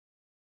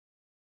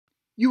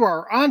You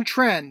are on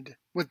trend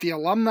with the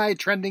Alumni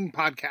Trending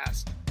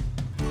Podcast.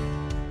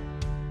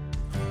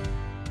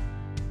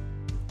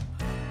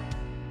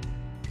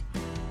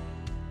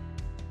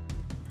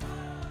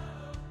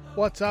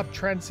 What's up,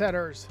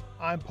 trendsetters?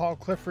 I'm Paul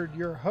Clifford,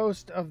 your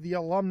host of the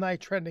Alumni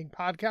Trending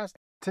Podcast.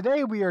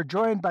 Today we are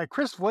joined by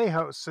Chris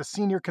Vlahos, a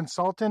senior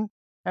consultant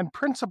and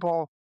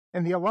principal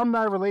in the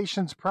Alumni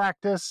Relations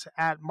practice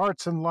at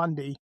Marts &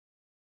 Lundy.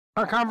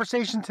 Our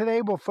conversation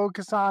today will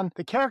focus on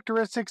the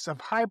characteristics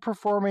of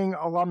high-performing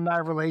alumni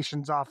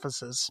relations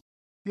offices.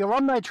 The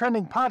Alumni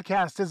Trending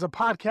Podcast is a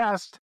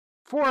podcast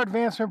for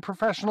advancement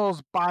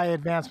professionals by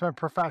advancement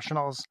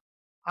professionals.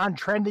 On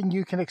Trending,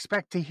 you can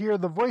expect to hear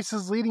the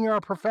voices leading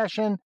our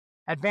profession,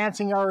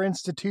 advancing our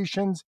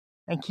institutions,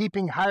 and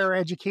keeping higher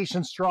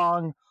education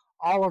strong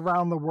all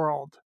around the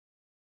world.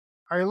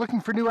 Are you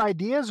looking for new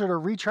ideas or to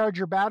recharge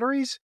your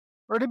batteries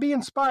or to be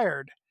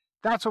inspired?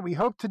 That's what we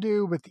hope to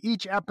do with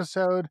each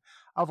episode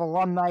of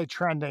Alumni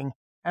Trending.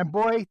 And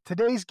boy,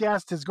 today's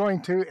guest is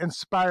going to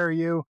inspire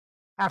you.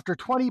 After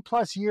 20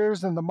 plus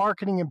years in the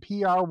marketing and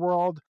PR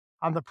world,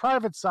 on the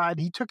private side,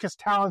 he took his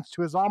talents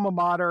to his alma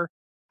mater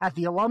at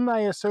the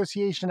Alumni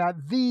Association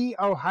at The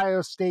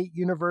Ohio State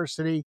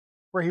University,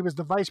 where he was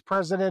the vice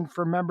president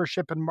for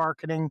membership and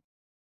marketing.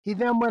 He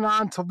then went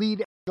on to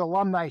lead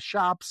alumni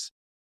shops,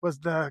 was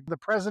the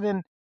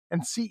president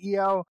and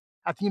CEO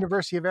at the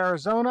University of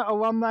Arizona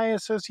Alumni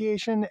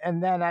Association,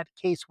 and then at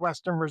Case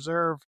Western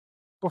Reserve,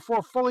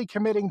 before fully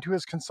committing to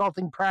his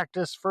consulting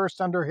practice,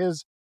 first under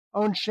his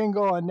own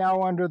shingle and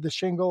now under the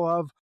shingle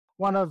of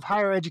one of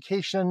higher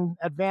education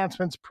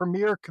advancement's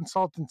premier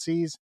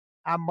consultancies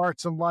at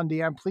Marts &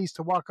 Lundy. I'm pleased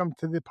to welcome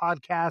to the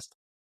podcast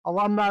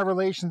alumni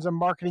relations and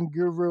marketing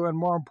guru, and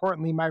more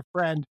importantly, my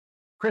friend,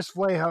 Chris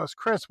Vlahos.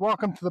 Chris,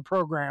 welcome to the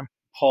program.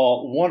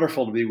 Paul,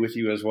 wonderful to be with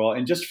you as well.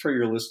 And just for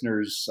your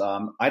listeners,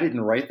 I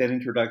didn't write that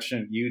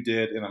introduction. You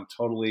did, and I'm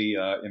totally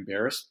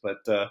embarrassed. But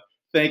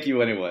thank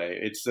you anyway.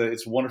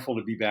 It's wonderful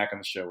to be back on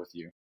the show with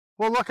you.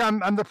 Well, look,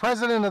 I'm the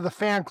president of the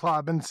fan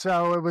club, and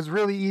so it was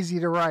really easy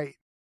to write.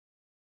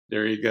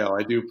 There you go.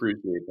 I do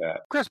appreciate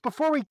that. Chris,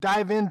 before we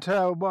dive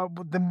into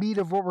the meat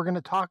of what we're going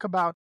to talk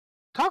about,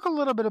 talk a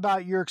little bit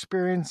about your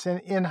experience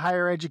in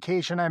higher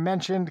education. I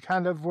mentioned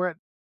kind of what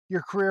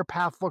your career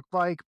path looked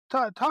like.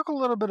 Talk a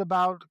little bit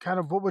about kind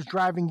of what was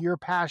driving your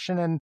passion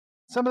and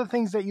some of the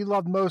things that you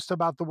love most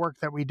about the work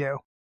that we do.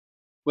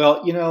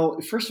 Well,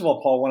 first of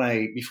all, Paul,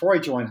 before I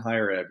joined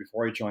higher ed,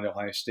 before I joined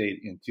Ohio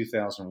State in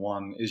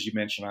 2001, as you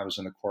mentioned, I was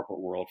in the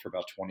corporate world for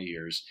about 20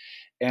 years.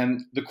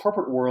 And the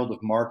corporate world of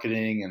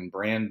marketing and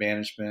brand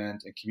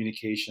management and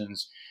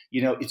communications,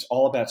 it's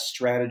all about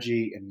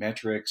strategy and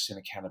metrics and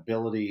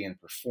accountability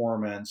and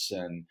performance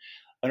and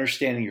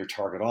understanding your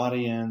target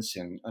audience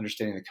and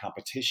understanding the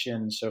competition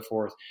and so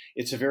forth.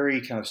 It's a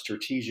very kind of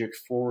strategic,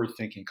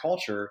 forward-thinking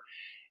culture.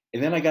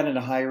 And then I got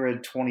into higher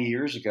ed 20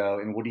 years ago,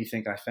 and what do you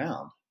think I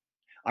found?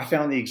 I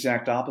found the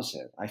exact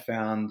opposite. I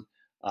found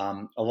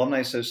alumni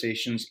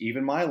associations,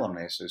 even my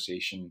alumni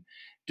association,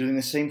 doing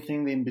the same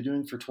thing they've been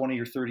doing for 20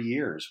 or 30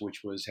 years,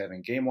 which was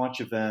having game watch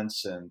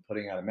events and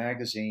putting out a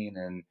magazine.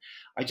 And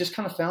I just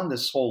kind of found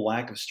this whole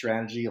lack of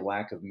strategy, a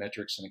lack of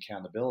metrics and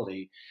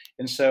accountability.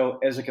 And so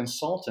as a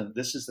consultant,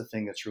 this is the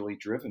thing that's really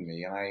driven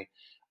me. And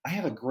I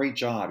have a great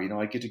job.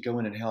 I get to go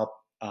in and help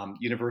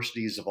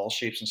universities of all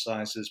shapes and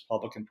sizes,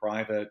 public and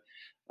private,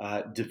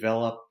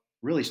 develop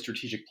really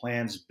strategic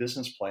plans,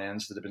 business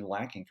plans that have been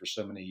lacking for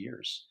so many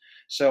years.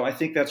 So I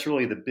think that's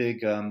really the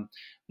big,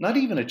 not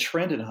even a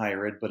trend in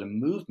higher ed, but a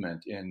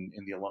movement in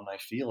the alumni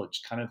field.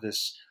 It's kind of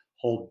this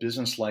whole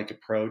business-like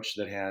approach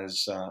that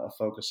has a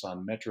focus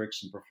on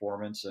metrics and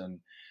performance and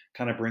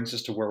kind of brings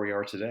us to where we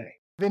are today.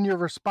 In your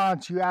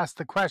response, you asked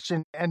the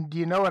question, and do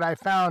you know what I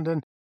found?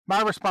 And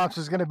my response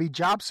was going to be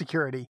job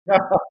security.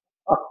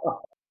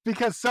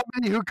 Because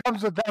somebody who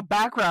comes with that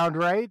background,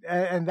 right,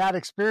 and that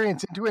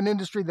experience into an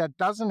industry that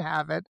doesn't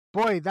have it,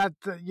 boy,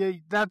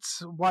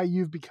 that's why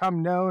you've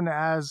become known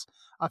as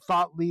a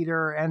thought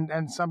leader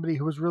and somebody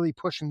who was really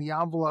pushing the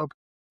envelope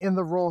in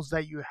the roles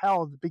that you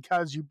held,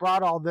 because you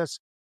brought all this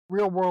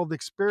real world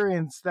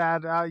experience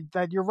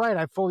that you're right.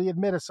 I fully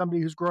admit, as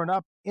somebody who's grown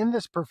up in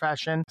this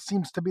profession,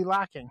 seems to be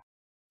lacking.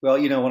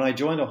 Well, when I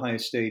joined Ohio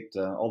State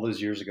all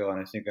those years ago, and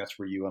I think that's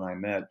where you and I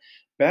met,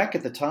 back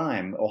at the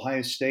time,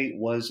 Ohio State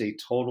was a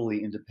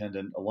totally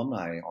independent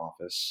alumni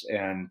office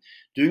and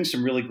doing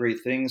some really great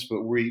things,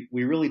 but we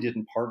really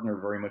didn't partner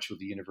very much with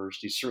the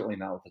university, certainly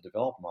not with the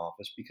development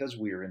office, because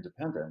we are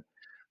independent.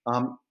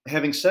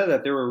 Having said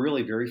that, there were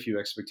really very few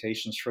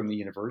expectations from the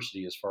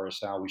university as far as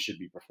how we should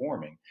be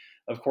performing.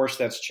 Of course,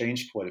 that's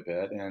changed quite a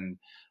bit, and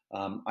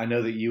I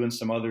know that you and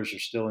some others are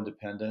still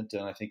independent,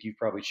 and I think you've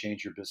probably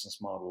changed your business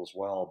model as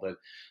well. But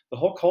the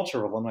whole culture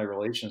of alumni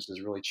relations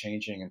is really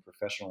changing and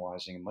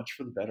professionalizing, and much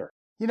for the better.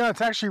 It's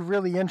actually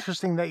really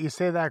interesting that you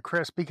say that,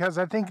 Chris, because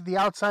I think the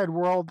outside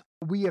world,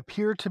 we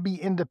appear to be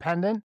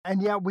independent,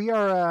 and yet we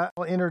are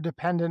an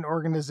interdependent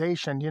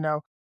organization.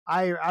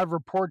 I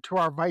report to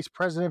our vice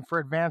president for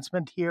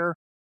advancement here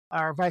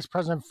our vice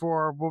president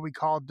for what we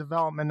call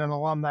development and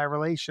alumni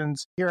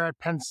relations here at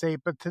Penn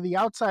State. But to the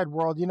outside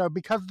world,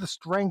 because the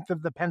strength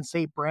of the Penn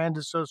State brand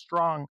is so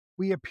strong,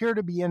 we appear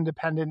to be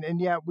independent, and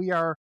yet we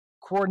are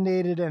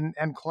coordinated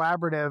and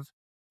collaborative.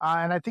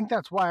 And I think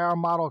that's why our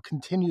model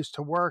continues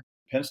to work.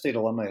 Penn State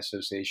Alumni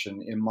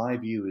Association, in my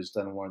view, has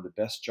done one of the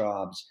best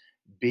jobs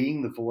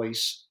being the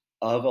voice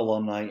of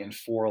alumni and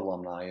for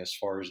alumni as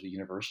far as the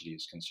university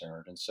is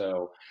concerned. And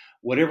so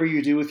whatever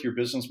you do with your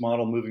business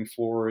model moving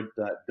forward,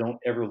 don't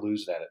ever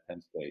lose that at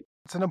Penn State.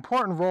 It's an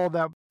important role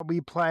that we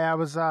play. I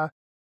was on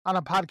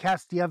a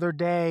podcast the other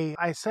day.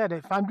 I said,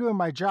 if I'm doing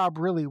my job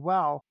really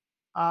well,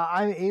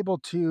 I'm able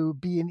to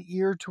be an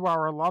ear to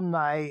our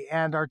alumni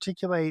and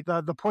articulate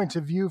the points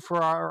of view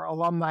for our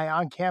alumni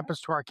on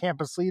campus to our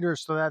campus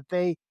leaders so that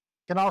they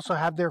can also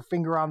have their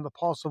finger on the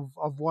pulse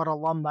of what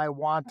alumni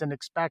want and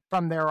expect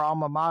from their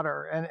alma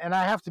mater. And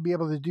I have to be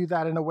able to do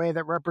that in a way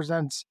that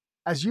represents,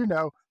 as you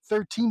know,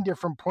 13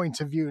 different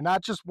points of view,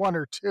 not just one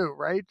or two,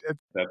 right?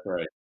 That's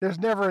right. There's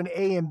never an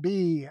A and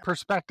B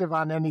perspective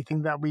on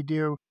anything that we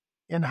do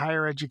in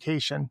higher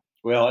education.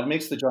 Well, it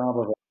makes the job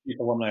of a chief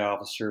alumni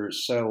officer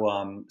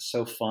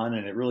so fun,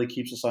 and it really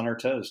keeps us on our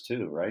toes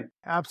too, right?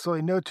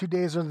 Absolutely. No 2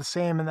 days are the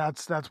same, and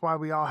that's why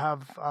we all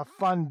have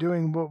fun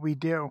doing what we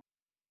do.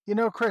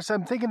 Chris,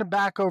 I'm thinking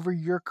back over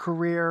your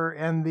career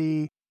and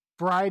the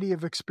variety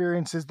of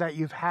experiences that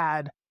you've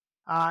had.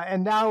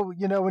 And now,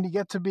 when you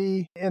get to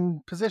be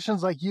in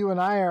positions like you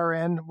and I are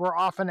in, we're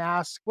often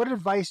asked, what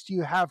advice do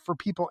you have for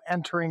people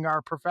entering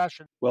our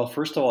profession? Well,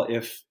 first of all,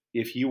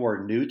 if you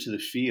are new to the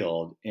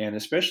field, and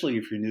especially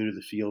if you're new to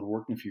the field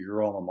working for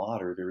your alma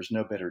mater, there is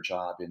no better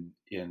job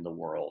in the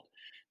world.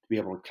 To be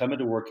able to come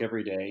into work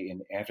every day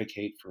and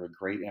advocate for a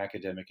great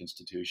academic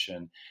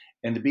institution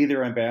and to be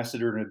their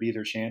ambassador and to be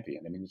their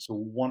champion. I mean, it's a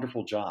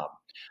wonderful job.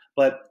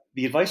 But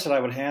the advice that I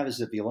would have is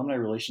that the alumni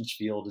relations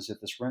field is at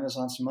this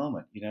renaissance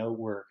moment.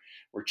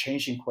 We're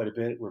changing quite a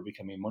bit. We're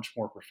becoming much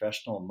more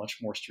professional and much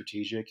more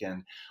strategic.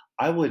 And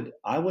I would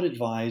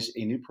advise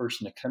a new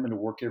person to come into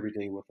work every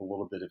day with a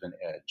little bit of an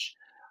edge,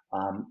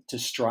 to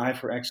strive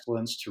for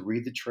excellence, to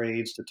read the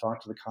trades, to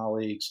talk to the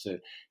colleagues, to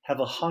have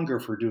a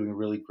hunger for doing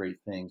really great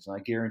things. And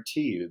I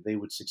guarantee you they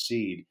would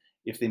succeed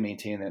if they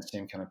maintain that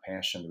same kind of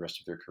passion the rest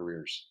of their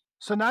careers.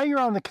 So now you're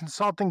on the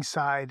consulting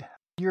side.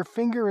 Your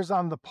finger is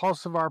on the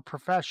pulse of our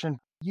profession.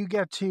 You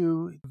get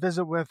to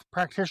visit with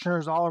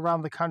practitioners all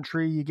around the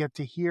country. You get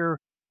to hear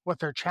what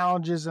their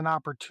challenges and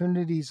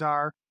opportunities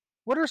are.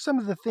 What are some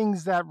of the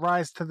things that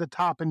rise to the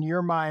top in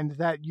your mind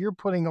that you're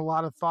putting a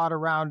lot of thought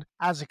around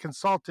as a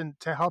consultant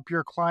to help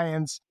your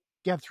clients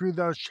get through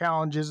those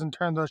challenges and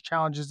turn those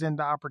challenges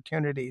into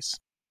opportunities?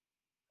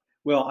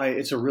 Well,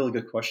 it's a really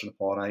good question,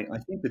 Paul. And I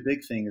think the big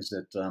thing is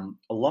that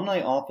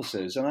alumni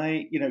offices,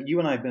 and you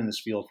and I have been in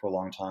this field for a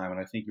long time, and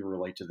I think you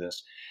relate to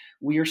this.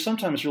 We are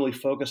sometimes really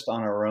focused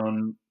on our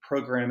own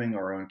programming,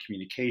 our own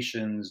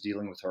communications,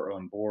 dealing with our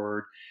own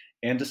board,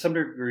 and to some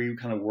degree, we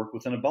kind of work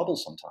within a bubble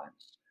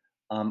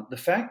sometimes. The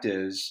fact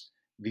is,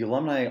 the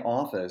alumni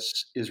office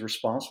is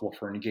responsible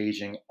for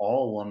engaging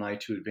all alumni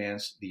to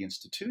advance the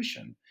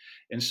institution.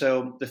 And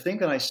so the thing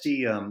that I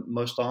see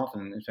most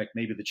often, in fact,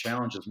 maybe the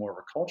challenge is more of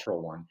a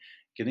cultural one,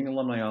 getting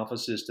alumni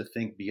offices to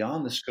think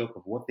beyond the scope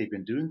of what they've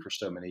been doing for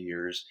so many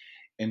years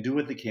and do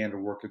what they can to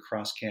work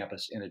across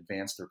campus and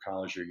advance their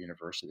college or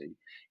university.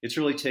 It's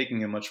really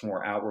taking a much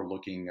more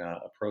outward-looking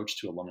approach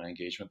to alumni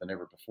engagement than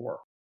ever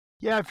before.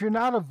 Yeah, if you're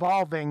not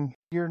evolving,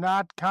 you're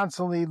not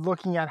constantly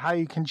looking at how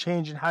you can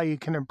change and how you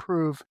can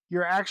improve,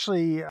 you're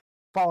actually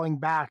falling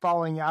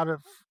out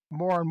of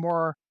more and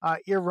more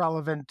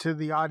irrelevant to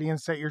the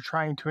audience that you're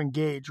trying to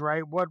engage,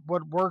 right? What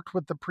worked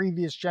with the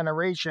previous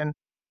generation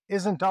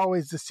isn't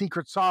always the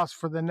secret sauce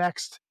for the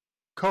next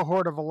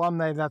cohort of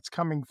alumni that's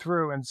coming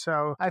through. And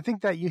so I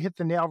think that you hit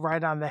the nail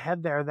right on the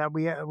head there, that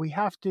we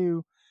have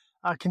to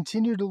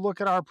continue to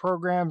look at our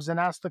programs and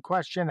ask the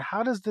question,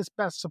 how does this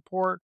best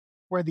support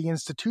where the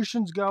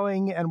institution's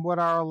going and what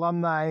our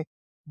alumni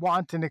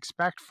want and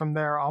expect from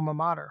their alma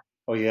mater?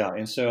 Oh, yeah.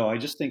 And so I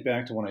just think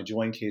back to when I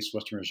joined Case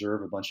Western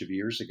Reserve a bunch of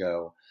years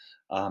ago.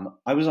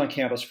 I was on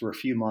campus for a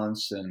few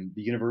months, and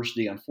the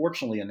university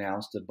unfortunately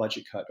announced a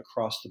budget cut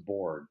across the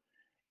board.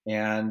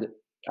 And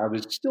I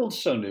was still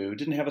so new,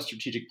 didn't have a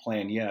strategic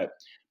plan yet.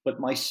 But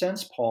my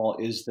sense, Paul,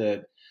 is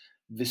that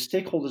the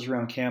stakeholders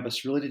around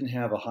campus really didn't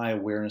have a high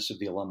awareness of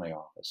the alumni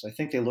office. I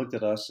think they looked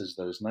at us as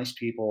those nice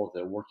people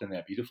that worked in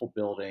that beautiful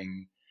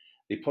building.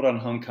 They put on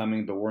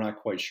homecoming, but we're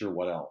not quite sure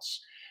what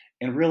else.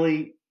 And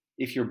really,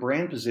 if your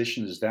brand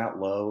position is that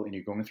low and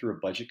you're going through a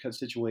budget cut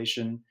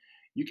situation,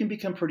 you can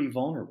become pretty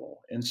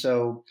vulnerable. And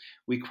so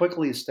we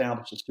quickly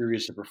established a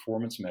series of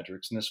performance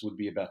metrics, and this would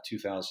be about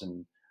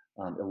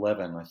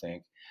 2011, I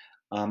think,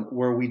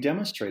 where we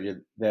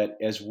demonstrated that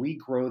as we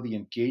grow the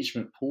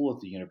engagement pool at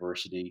the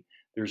university,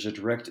 there's a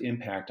direct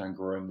impact on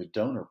growing the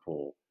donor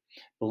pool.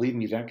 Believe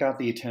me, that got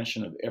the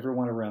attention of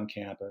everyone around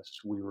campus.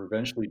 We were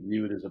eventually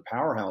viewed as a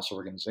powerhouse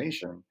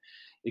organization.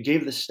 It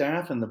gave the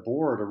staff and the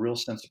board a real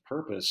sense of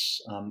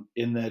purpose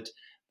in that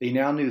they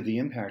now knew the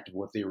impact of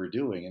what they were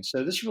doing. And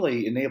so this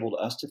really enabled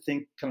us to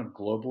think kind of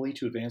globally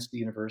to advance the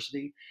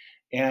university.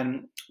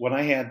 And when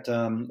I had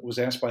was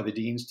asked by the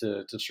deans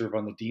to serve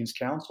on the Dean's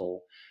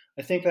Council,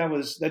 I think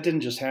that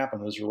didn't just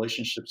happen. Those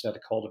relationships had to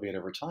cultivate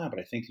over time. But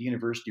I think the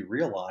university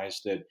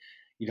realized that,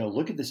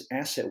 look at this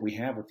asset we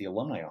have with the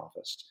alumni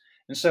office.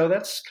 And so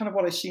that's kind of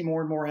what I see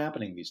more and more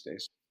happening these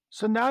days.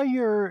 So now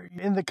you're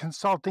in the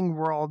consulting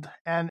world,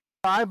 and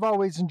I've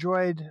always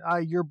enjoyed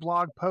your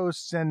blog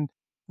posts and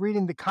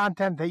reading the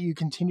content that you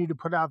continue to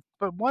put out.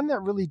 But one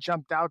that really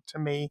jumped out to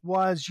me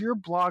was your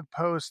blog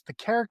post, The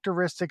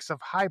Characteristics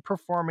of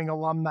High-Performing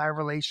Alumni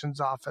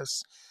Relations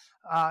Office.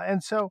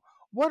 And so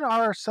what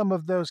are some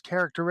of those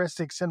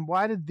characteristics, and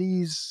why did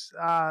these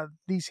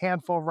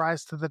handful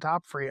rise to the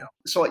top for you?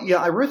 So, yeah,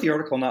 I wrote the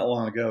article not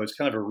long ago. It's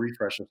kind of a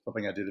refresh of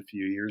something I did a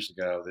few years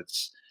ago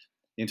that's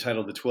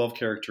entitled The 12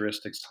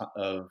 Characteristics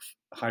of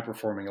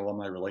High-Performing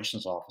Alumni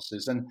Relations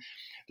Offices. And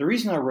the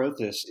reason I wrote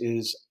this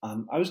is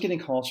I was getting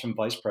calls from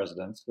vice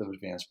presidents of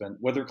advancement,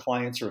 whether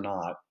clients or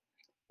not,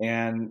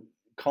 and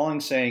calling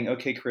saying,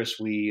 okay, Chris,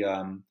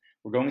 we're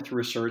going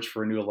through a search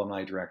for a new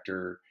alumni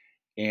director,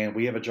 and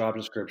we have a job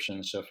description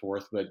and so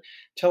forth, but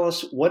tell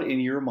us what in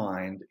your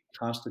mind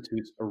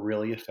constitutes a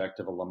really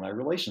effective alumni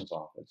relations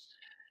office.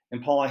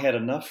 And Paul, I had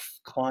enough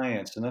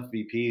clients, enough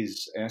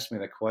VPs ask me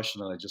that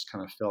question that I just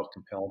kind of felt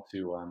compelled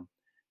to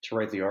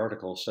write the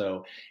article.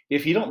 So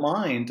if you don't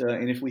mind,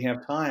 and if we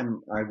have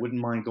time, I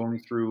wouldn't mind going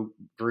through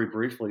very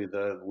briefly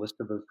the list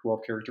of those 12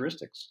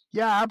 characteristics.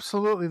 Yeah,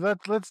 absolutely.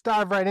 Let's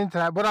dive right into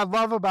that. What I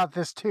love about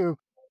this too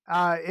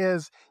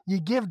is you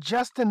give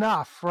just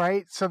enough,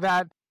 right? So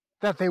that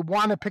they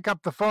want to pick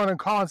up the phone and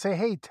call and say,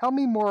 hey, tell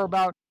me more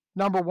about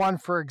number one,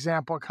 for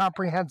example, a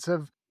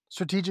comprehensive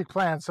strategic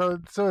plan. So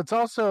it's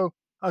also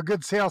a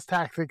good sales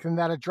tactic in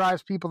that it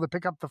drives people to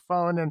pick up the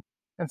phone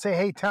and say,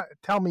 hey,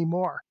 tell me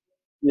more.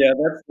 Yeah,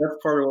 that's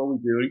part of what we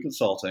do in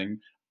consulting.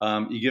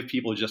 You give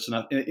people just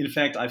enough. In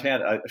fact, I've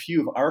had a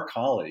few of our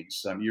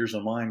colleagues, years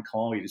of mine,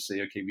 call me to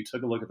say, okay, we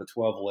took a look at the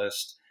 12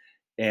 list,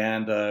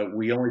 and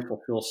we only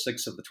fulfill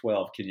 6 of the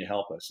 12. Can you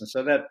help us? And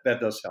so that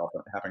does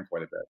happen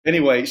quite a bit.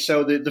 Anyway,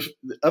 so of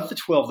the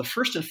 12, the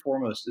first and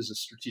foremost is a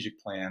strategic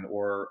plan.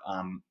 Or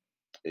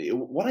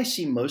what I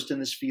see most in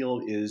this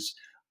field is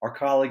our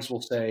colleagues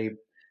will say,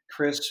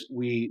 Chris,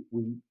 we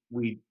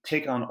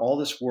take on all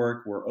this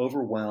work. We're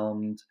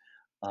overwhelmed.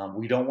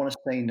 We don't want to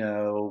say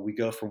no. We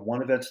go from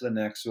one event to the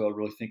next without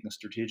really thinking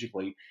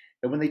strategically.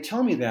 And when they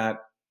tell me that,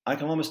 I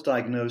can almost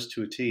diagnose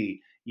to a T,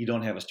 you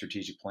don't have a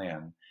strategic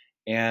plan.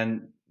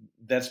 And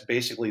that's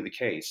basically the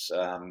case.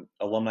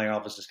 Alumni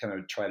offices kind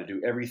of try to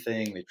do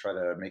everything. They try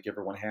to make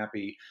everyone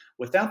happy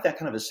without that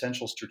kind of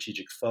essential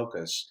strategic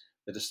focus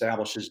that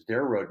establishes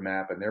their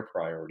roadmap and their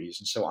priorities.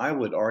 And so I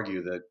would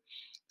argue that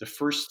the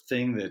first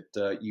thing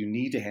that you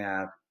need to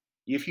have,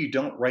 if you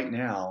don't right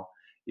now,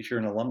 if you're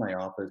an alumni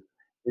office,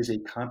 is a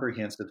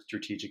comprehensive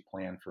strategic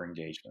plan for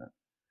engagement.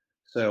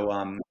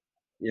 So,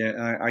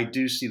 yeah, I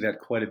do see that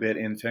quite a bit.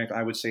 In fact,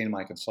 I would say in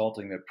my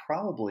consulting that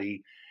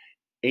probably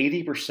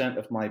 80%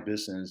 of my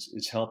business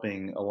is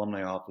helping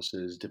alumni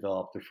offices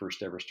develop their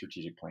first ever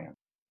strategic plan.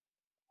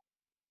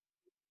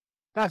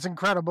 That's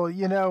incredible.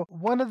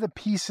 One of the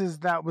pieces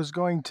that was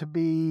going to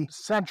be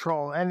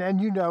central, and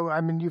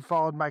I mean, you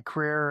followed my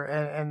career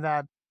and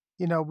that,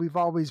 we've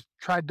always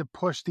tried to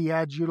push the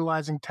edge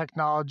utilizing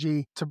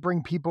technology to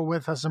bring people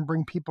with us and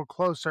bring people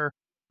closer.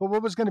 But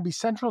what was going to be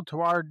central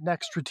to our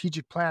next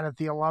strategic plan at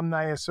the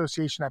Alumni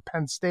Association at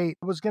Penn State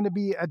was going to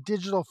be a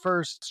digital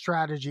first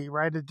strategy,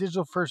 right? A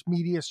digital first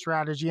media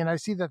strategy. And I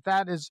see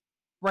that is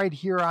right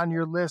here on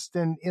your list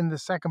in the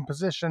second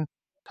position.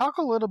 Talk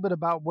a little bit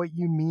about what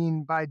you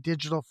mean by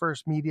digital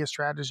first media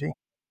strategy.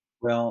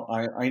 Well,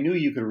 I knew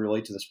you could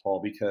relate to this,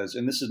 Paul, because,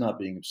 and this is not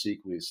being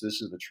obsequious,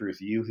 this is the truth.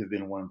 You have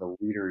been one of the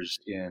leaders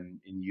in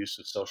use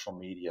of social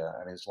media,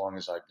 I mean, as long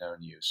as I've known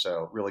you.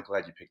 So really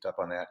glad you picked up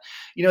on that.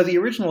 The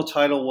original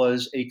title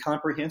was a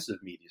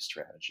comprehensive media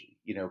strategy,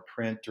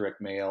 print,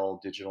 direct mail,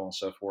 digital, and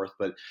so forth.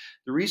 But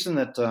the reason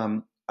that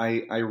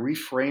I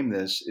reframe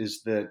this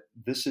is that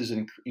this is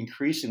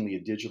increasingly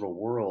a digital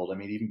world. I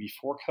mean, even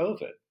before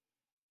COVID,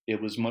 it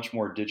was much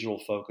more digital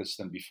focused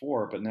than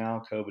before, but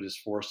now COVID has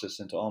forced us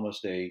into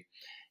almost a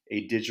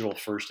digital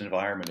first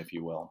environment, if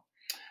you will.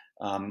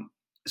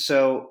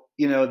 So,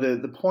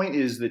 the point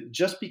is that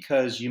just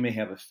because you may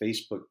have a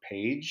Facebook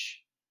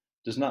page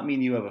does not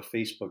mean you have a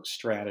Facebook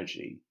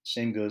strategy.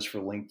 Same goes for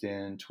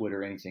LinkedIn,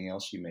 Twitter, anything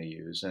else you may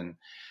use.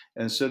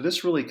 And so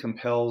this really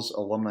compels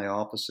alumni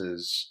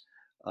offices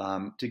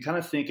to kind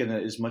of think in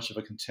as much of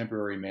a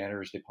contemporary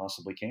manner as they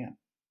possibly can.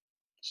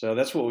 So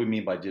that's what we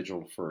mean by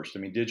digital first. I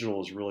mean,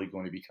 digital is really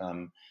going to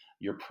become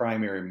your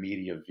primary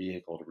media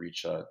vehicle to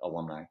reach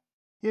alumni.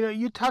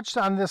 You touched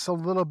on this a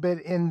little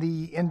bit in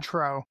the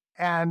intro,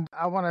 and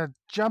I want to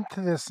jump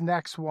to this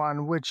next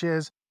one, which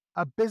is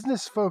a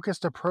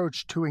business-focused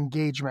approach to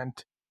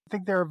engagement. I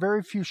think there are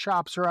very few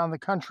shops around the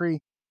country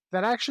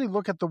that actually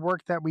look at the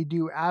work that we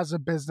do as a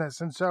business.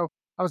 And so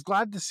I was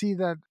glad to see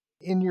that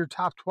in your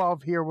top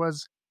 12 here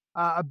was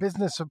a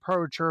business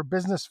approach or a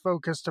business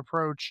focused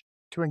approach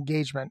to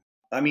engagement?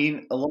 I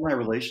mean, alumni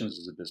relations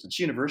is a business.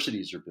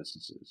 Universities are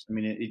businesses. I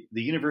mean,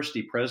 the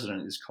university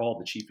president is called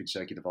the chief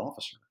executive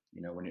officer.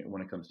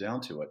 When it comes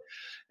down to it,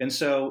 and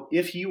so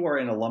if you are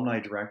an alumni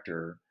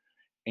director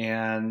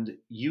and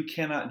you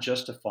cannot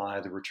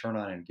justify the return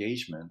on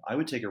engagement, I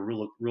would take a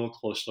real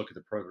close look at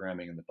the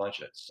programming and the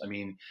budgets. I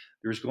mean,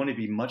 there's going to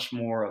be much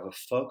more of a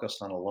focus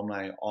on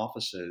alumni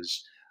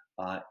offices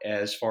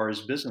as far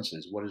as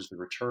businesses. What is the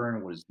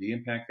return? What is the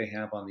impact they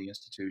have on the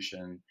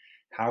institution?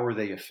 How are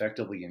they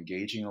effectively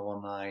engaging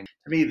alumni?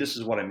 To me, this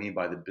is what I mean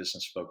by the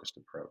business focused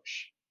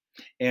approach.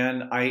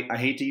 And I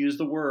hate to use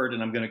the word,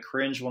 and I'm going to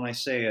cringe when I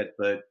say it,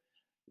 but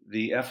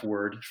the F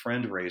word,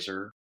 friend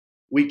raiser,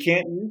 we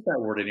can't use that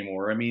word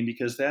anymore. I mean,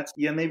 because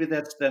maybe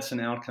that's an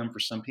outcome for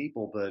some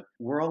people, but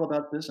we're all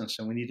about business,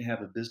 and we need to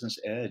have a business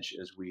edge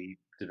as we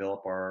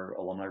develop our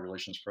alumni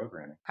relations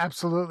programming.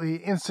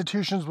 Absolutely.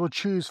 Institutions will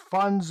choose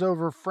funds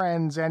over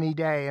friends any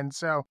day. And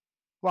so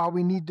while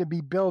we need to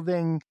be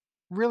building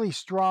really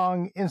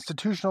strong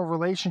institutional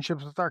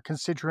relationships with our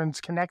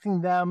constituents,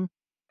 connecting them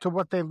to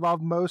what they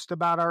love most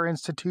about our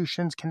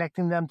institutions,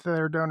 connecting them to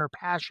their donor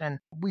passion,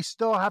 we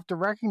still have to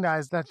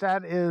recognize that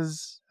that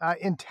is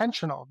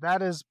intentional.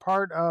 That is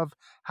part of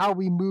how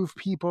we move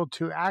people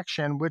to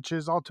action, which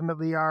is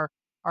ultimately our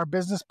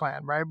business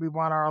plan, right? We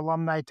want our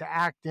alumni to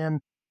act in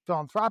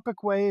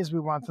philanthropic ways. We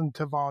want them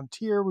to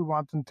volunteer. We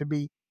want them to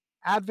be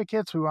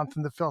advocates. We want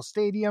them to fill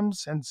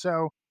stadiums. And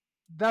so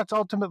that's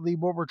ultimately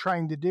what we're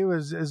trying to do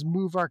is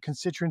move our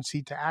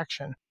constituency to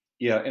action.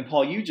 Yeah, and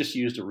Paul, you just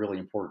used a really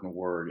important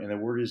word, and the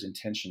word is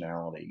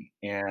intentionality.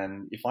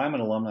 And if I'm an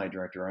alumni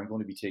director, I'm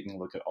going to be taking a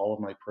look at all of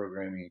my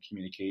programming and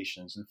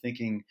communications and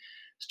thinking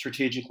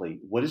strategically,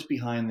 what is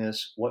behind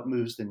this? What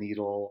moves the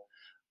needle?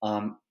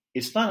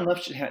 It's not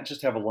enough to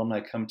just have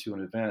alumni come to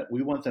an event.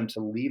 We want them to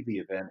leave the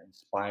event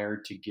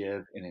inspired to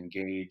give and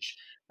engage.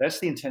 That's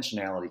the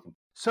intentionality.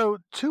 So,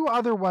 two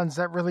other ones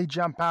that really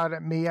jump out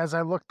at me as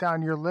I look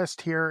down your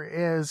list here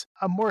is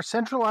a more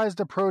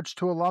centralized approach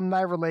to alumni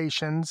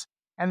relations,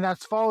 and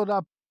that's followed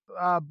up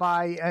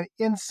by an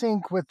in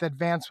sync with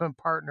advancement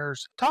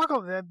partners. Talk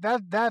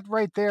about that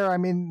right there. I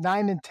mean,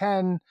 9 and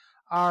 10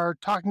 are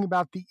talking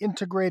about the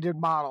integrated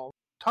model.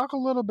 Talk a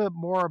little bit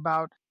more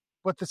about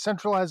what the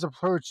centralized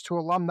approach to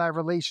alumni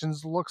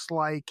relations looks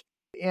like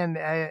in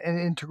an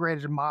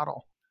integrated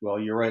model. Well,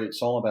 you're right.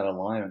 It's all about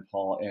alignment,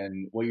 Paul.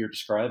 And what you're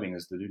describing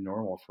is the new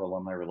normal for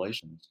alumni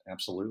relations.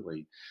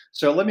 Absolutely.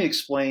 So let me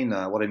explain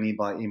what I mean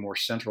by a more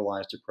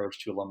centralized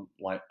approach to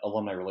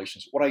alumni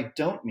relations. What I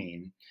don't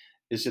mean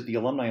is that the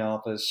alumni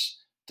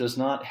office does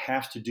not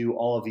have to do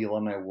all of the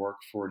alumni work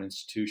for an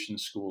institution,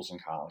 schools,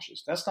 and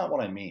colleges. That's not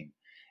what I mean.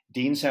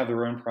 Deans have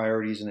their own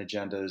priorities and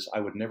agendas. I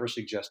would never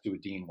suggest to a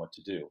dean what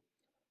to do.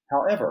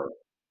 However,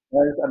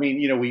 I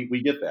mean,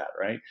 we get that,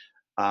 right?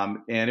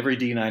 And every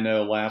dean I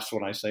know laughs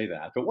when I say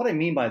that. But what I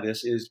mean by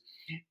this is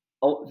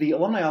the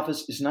alumni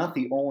office is not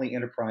the only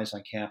enterprise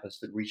on campus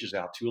that reaches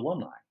out to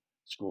alumni.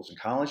 Schools and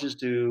colleges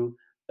do.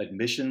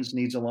 Admissions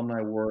needs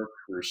alumni work,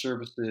 career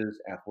services,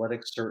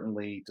 athletics,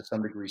 certainly, to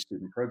some degree,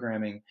 student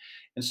programming.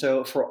 And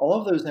so for all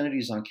of those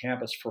entities on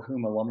campus for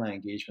whom alumni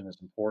engagement is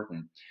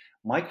important,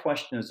 my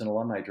question as an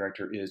alumni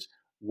director is,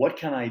 what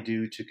can I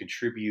do to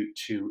contribute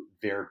to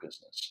their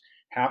business?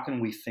 How can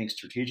we think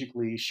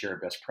strategically, share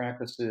best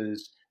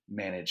practices,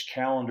 manage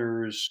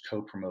calendars,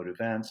 co-promote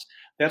events?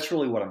 That's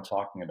really what I'm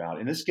talking about.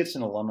 And this gets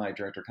an alumni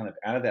director kind of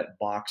out of that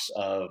box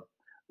of,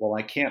 well,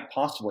 I can't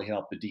possibly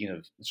help the dean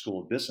of the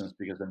School of Business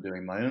because I'm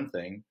doing my own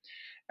thing.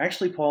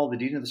 Actually, Paul, the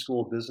dean of the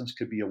School of Business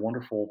could be a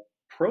wonderful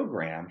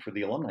program for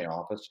the alumni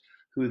office,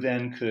 who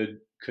then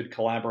could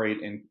collaborate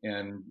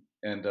and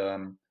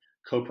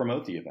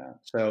co-promote the event.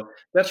 So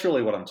that's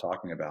really what I'm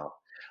talking about.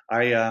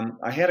 I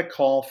had a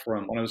call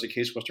from when I was at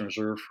Case Western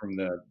Reserve from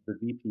the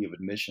VP of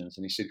admissions,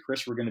 and he said,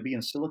 "Chris, we're going to be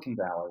in Silicon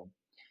Valley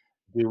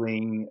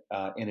doing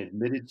an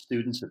admitted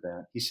students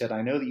event." He said,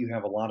 "I know that you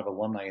have a lot of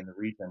alumni in the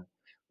region.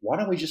 Why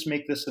don't we just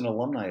make this an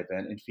alumni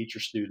event and feature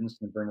students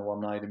and bring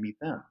alumni to meet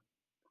them?"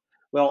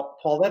 Well,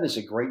 Paul, that is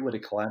a great way to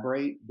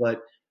collaborate,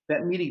 but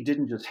that meeting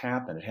didn't just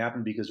happen. It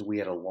happened because we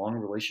had a long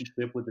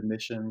relationship with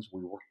admissions.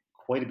 We worked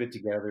quite a bit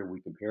together.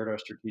 We compared our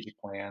strategic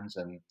plans.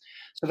 And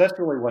so that's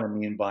really what I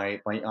mean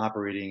by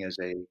operating as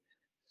a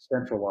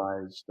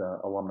centralized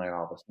alumni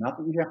office. Not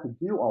that you have to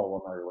do all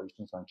alumni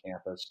relations on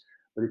campus,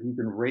 but if you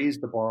can raise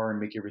the bar and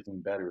make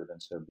everything better, then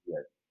so be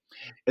it.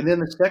 And then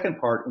the second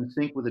part, in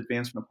sync with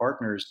advancement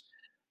partners,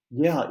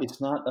 yeah, it's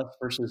not us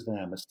versus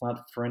them. It's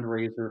not friend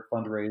raiser,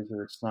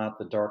 fundraiser. It's not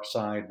the dark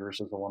side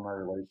versus alumni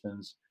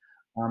relations.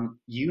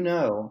 You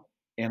know,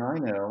 and I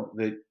know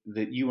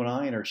that you and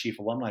I in our chief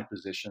alumni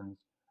positions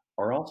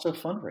are also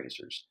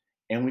fundraisers.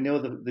 And we know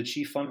that the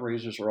chief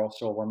fundraisers are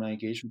also alumni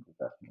engagement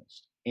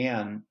professionals.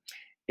 And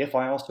if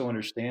I also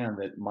understand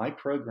that my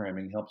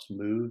programming helps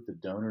move the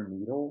donor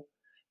needle,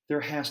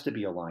 there has to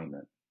be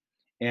alignment.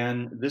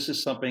 And this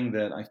is something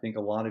that I think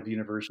a lot of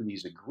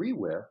universities agree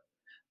with,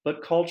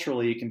 but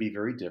culturally it can be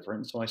very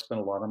different. So I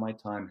spend a lot of my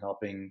time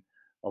helping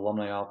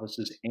alumni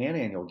offices and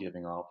annual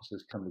giving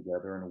offices come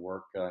together and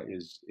work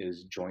as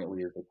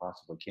jointly as they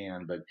possibly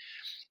can. But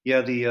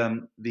yeah,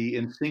 the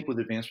in sync with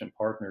advancement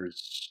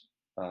partners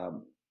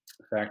um,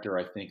 factor,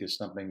 I think, is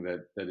something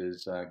that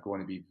is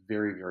going to be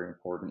very, very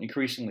important,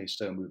 increasingly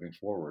so moving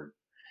forward.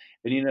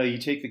 And you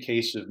take the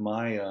case of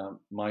my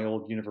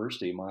old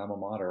university, my alma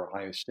mater,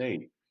 Ohio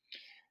State.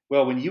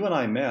 Well, when you and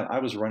I met, I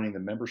was running the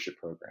membership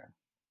program.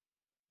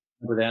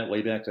 Remember that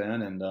way back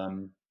then?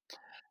 And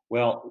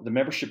well, the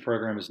membership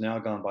program has now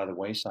gone by the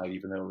wayside,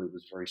 even though it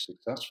was very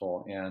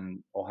successful.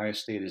 And Ohio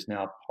State is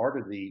now part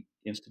of the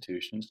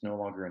institution; it's no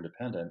longer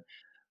independent.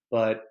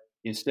 But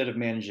instead of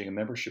managing a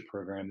membership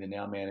program, they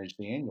now manage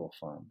the annual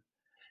fund.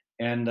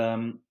 And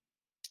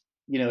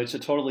it's a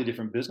totally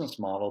different business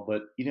model.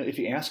 But if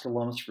you ask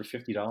alums for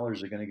 $50,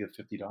 they're going to give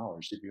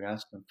 $50. If you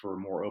ask them for a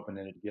more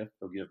open-ended gift,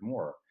 they'll give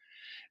more.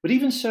 But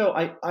even so,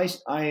 I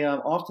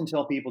often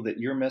tell people that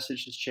your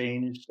message has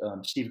changed.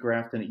 Steve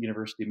Grafton at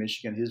University of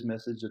Michigan, his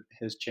message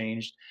has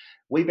changed.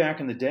 Way back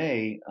in the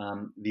day,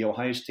 the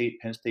Ohio State,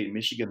 Penn State,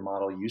 Michigan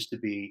model used to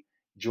be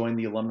join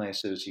the Alumni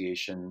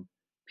Association,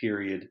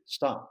 period,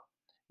 stop.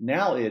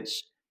 Now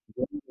it's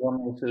join the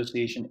Alumni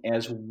Association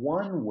as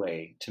one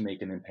way to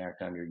make an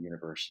impact on your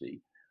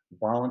university.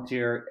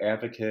 Volunteer,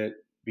 advocate,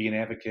 be an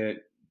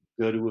advocate,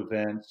 go to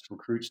events,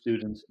 recruit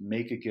students,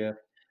 make a gift.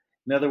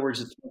 In other words,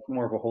 it's much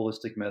more of a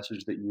holistic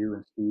message that you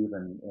and Steve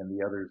and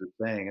the others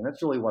are saying. And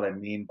that's really what I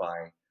mean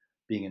by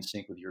being in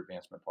sync with your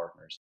advancement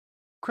partners.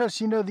 Chris,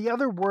 the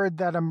other word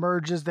that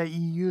emerges that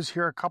you use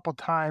here a couple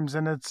times,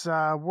 and it's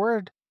a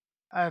word,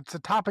 it's a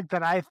topic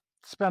that I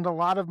spend a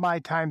lot of my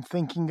time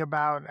thinking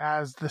about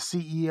as the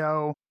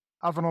CEO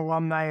of an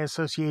alumni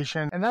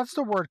association, and that's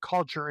the word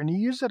culture. And you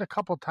use it a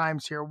couple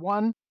times here.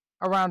 One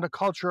around a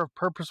culture of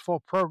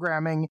purposeful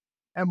programming,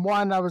 and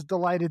one I was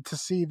delighted to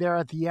see there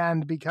at the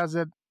end because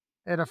it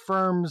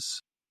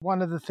affirms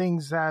one of the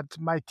things that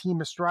my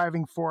team is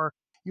striving for.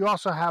 You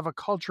also have a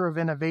culture of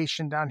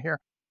innovation down here.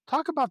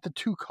 Talk about the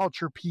two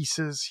culture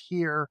pieces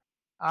here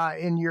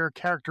in your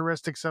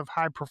characteristics of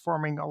high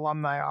performing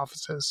alumni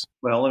offices.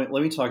 Well, let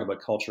me talk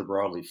about culture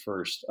broadly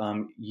first.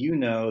 You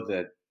know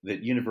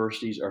that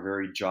universities are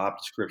very job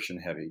description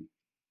heavy,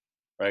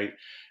 right?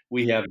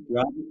 We have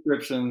job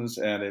descriptions,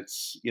 and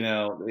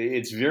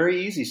it's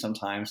very easy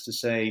sometimes to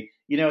say,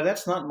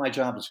 that's not my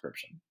job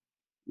description.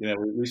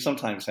 We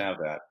sometimes have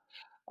that.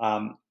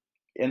 Um,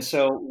 and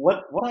so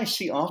what I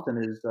see often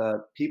is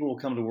people will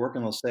come to work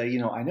and they'll say,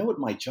 I know what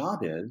my job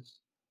is,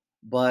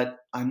 but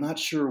I'm not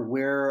sure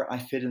where I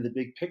fit in the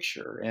big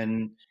picture.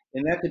 And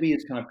that to me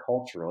is kind of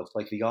cultural. It's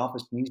like the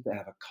office needs to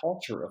have a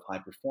culture of high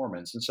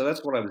performance. And so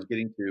that's what I was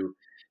getting to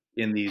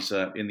in these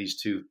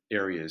two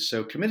areas.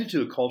 So committed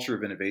to a culture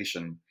of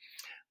innovation.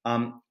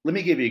 Let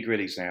me give you a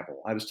great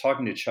example. I was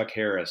talking to Chuck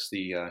Harris,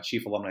 the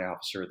chief alumni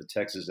officer of the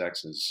Texas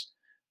Exes,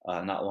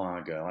 not long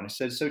ago, and I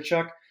said, "So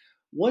Chuck,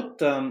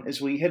 what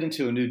as we head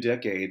into a new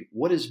decade,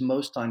 what is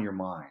most on your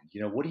mind?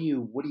 What are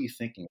you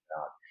thinking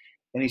about?"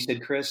 And he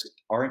said, "Chris,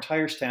 our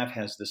entire staff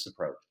has this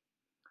approach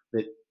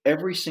that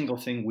every single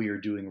thing we are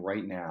doing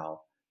right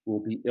now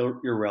will be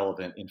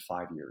irrelevant in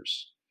 5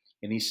 years."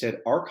 And he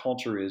said, "Our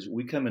culture is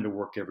we come into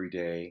work every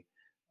day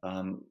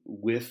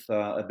with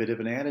a bit of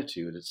an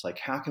attitude. It's like,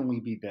 how can we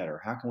be better?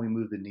 How can we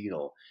move the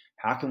needle?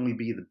 How can we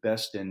be the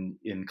best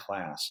in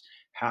class?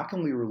 How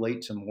can we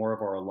relate to more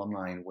of our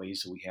alumni in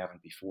ways that we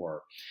haven't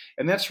before?"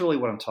 And that's really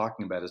what I'm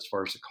talking about as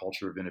far as the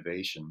culture of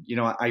innovation.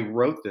 I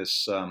wrote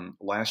this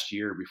last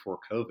year before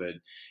COVID,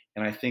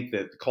 and I think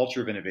that the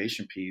culture of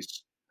innovation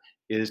piece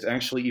is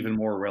actually even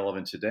more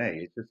relevant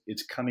today.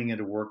 It's coming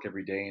into work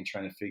every day and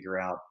trying to figure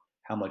out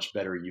how much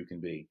better you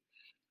can be.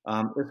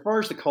 As far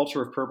as the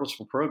culture of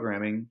purposeful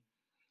programming,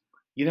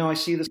 I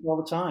see this all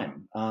the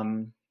time.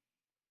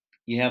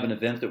 You have an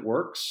event that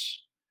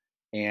works,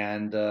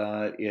 and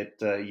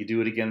you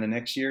do it again the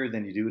next year,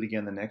 then you do it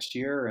again the next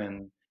year,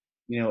 and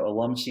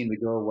alums seem to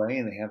go away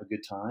and they have a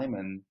good time.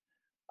 And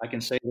I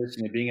can say this,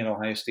 being an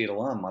Ohio State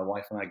alum, my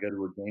wife and I go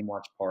to a game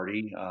watch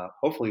party.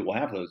 Hopefully, we'll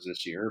have those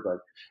this year, but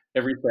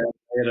every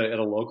Saturday at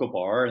a local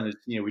bar, and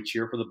we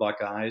cheer for the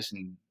Buckeyes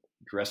and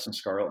dress in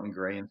scarlet and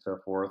gray and so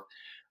forth.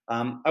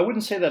 I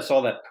wouldn't say that's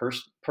all that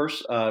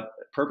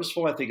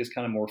purposeful. I think it's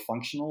kind of more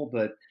functional.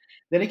 But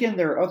then again,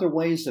 there are other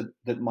ways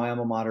that my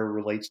alma mater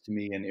relates to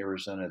me in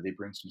Arizona. They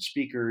bring some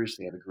speakers.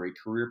 They have a great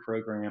career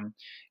program.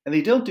 And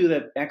they don't do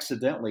that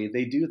accidentally.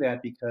 They do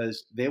that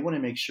because they want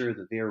to make sure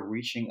that they are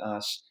reaching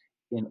us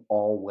in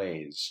all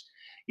ways.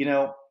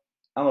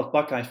 I'm a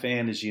Buckeye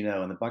fan, as you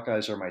know, and the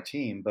Buckeyes are my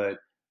team, but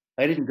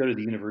I didn't go to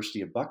the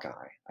University of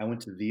Buckeye. I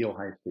went to the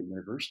Ohio State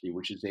University,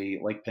 which is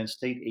like Penn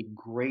State, a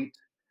great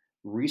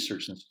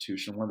research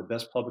institution, one of the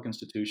best public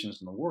institutions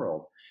in the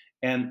world.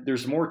 And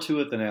there's more to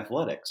it than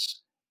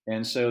athletics.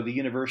 And so the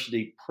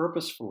university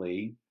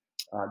purposefully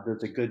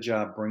does a good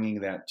job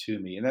bringing that to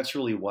me. And that's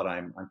really what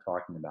I'm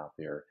talking about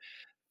there.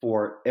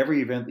 For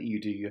every event that you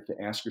do, you have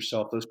to ask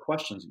yourself those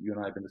questions that you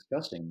and I have been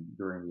discussing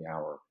during the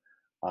hour.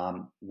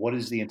 What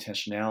is the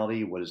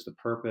intentionality? What is the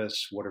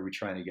purpose? What are we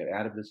trying to get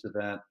out of this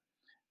event?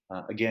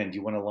 Again, do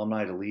you want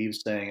alumni to leave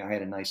saying, I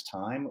had a nice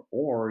time,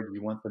 or do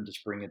you want them to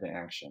spring into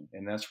action?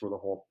 And that's where the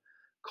whole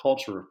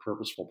culture of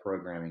purposeful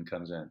programming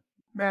comes in.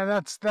 Man,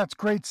 that's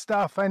great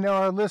stuff. I know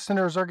our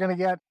listeners are going to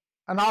get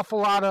an awful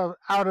lot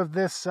out of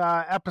this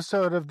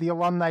episode of the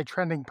Alumni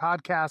Trending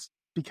podcast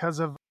because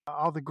of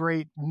all the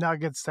great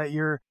nuggets that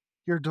you're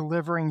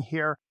delivering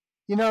here.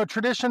 You know, a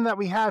tradition that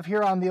we have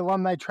here on the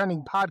Alumni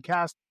Trending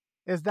podcast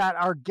is that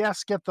our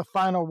guests get the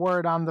final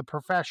word on the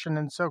profession.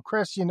 And so,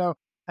 Chris, you know,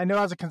 I know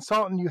as a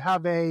consultant you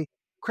have a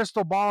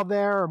crystal ball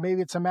there, or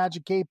maybe it's a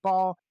Magic 8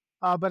 ball.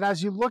 But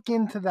as you look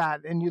into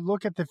that and you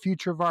look at the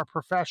future of our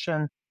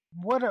profession,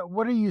 what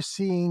are you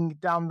seeing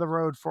down the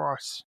road for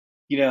us?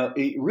 You know,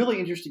 a really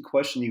interesting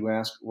question you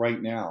ask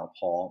right now,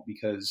 Paul,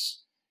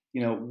 because,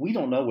 you know, we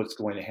don't know what's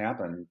going to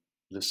happen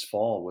this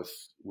fall with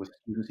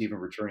students even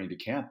returning to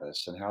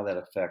campus and how that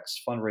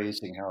affects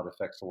fundraising, how it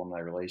affects alumni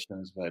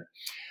relations. But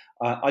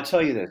I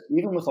tell you this,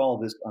 even with all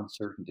this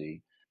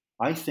uncertainty,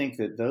 I think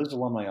that those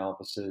alumni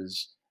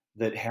offices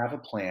that have a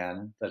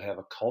plan, that have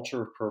a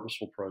culture of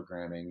purposeful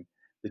programming,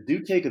 that do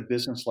take a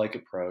business-like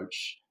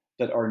approach,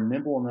 that are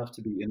nimble enough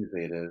to be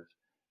innovative.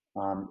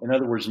 In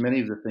other words,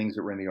 many of the things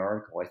that were in the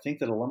article, I think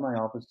that alumni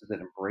offices that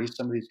embrace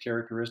some of these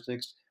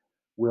characteristics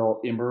will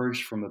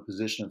emerge from a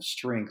position of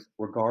strength,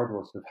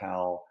 regardless of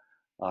how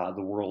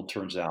the world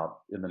turns out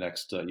in the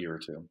next year or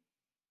two.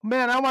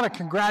 Man, I want to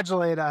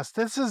congratulate us.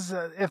 This is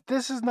if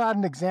this is not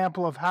an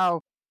example of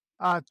how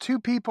two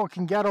people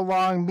can get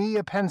along, me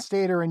a Penn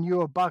Stater and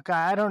you a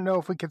Buckeye, I don't know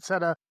if we could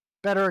set a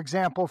better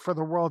example for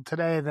the world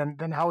today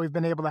than how we've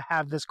been able to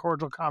have this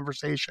cordial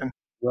conversation.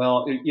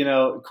 Well, you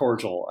know,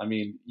 cordial. I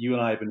mean, you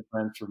and I have been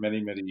friends for many,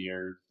 many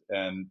years.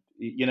 And,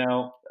 you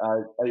know,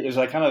 as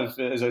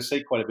I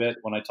say quite a bit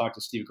when I talk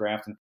to Steve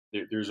Grafton,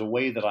 there's a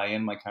way that I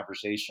end my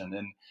conversation.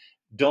 And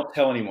don't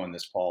tell anyone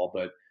this, Paul,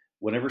 but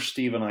whenever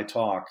Steve and I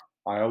talk,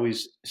 I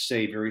always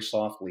say very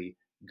softly,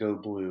 "Go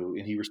Blue,"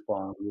 and he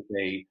responds with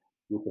a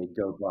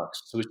 "Go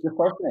Bucks." So it's just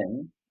our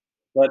thing.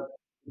 But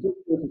just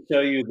to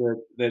show you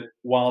that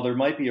while there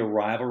might be a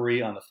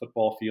rivalry on the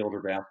football field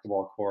or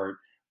basketball court,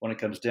 when it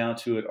comes down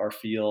to it, our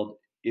field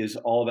is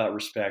all about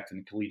respect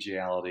and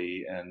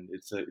collegiality, and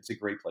it's a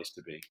great place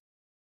to be.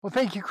 Well,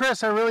 thank you,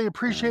 Chris. I really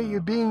appreciate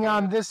you being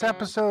on this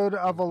episode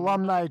of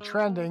Alumni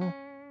Trending.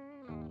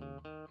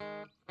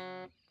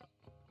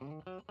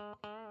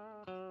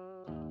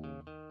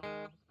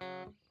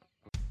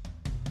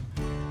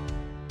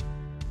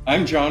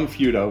 I'm John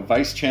Feudo,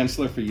 Vice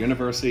Chancellor for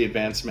University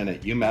Advancement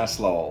at UMass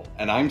Lowell,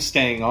 and I'm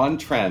staying on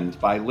trend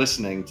by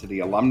listening to the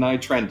Alumni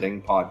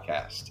Trending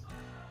podcast.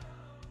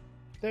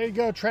 There you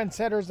go,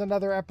 trendsetters,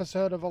 another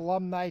episode of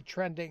Alumni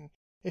Trending.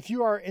 If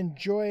you are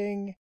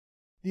enjoying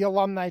the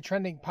Alumni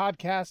Trending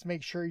podcast,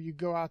 make sure you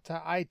go out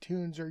to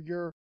iTunes or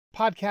your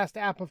podcast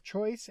app of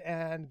choice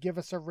and give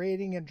us a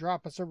rating and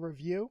drop us a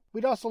review.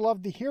 We'd also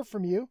love to hear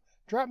from you.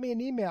 Drop me an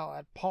email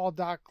at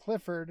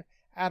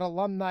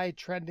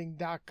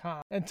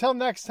paul.clifford@alumnitrending.com. Until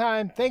next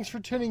time, thanks for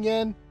tuning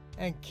in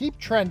and keep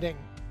trending.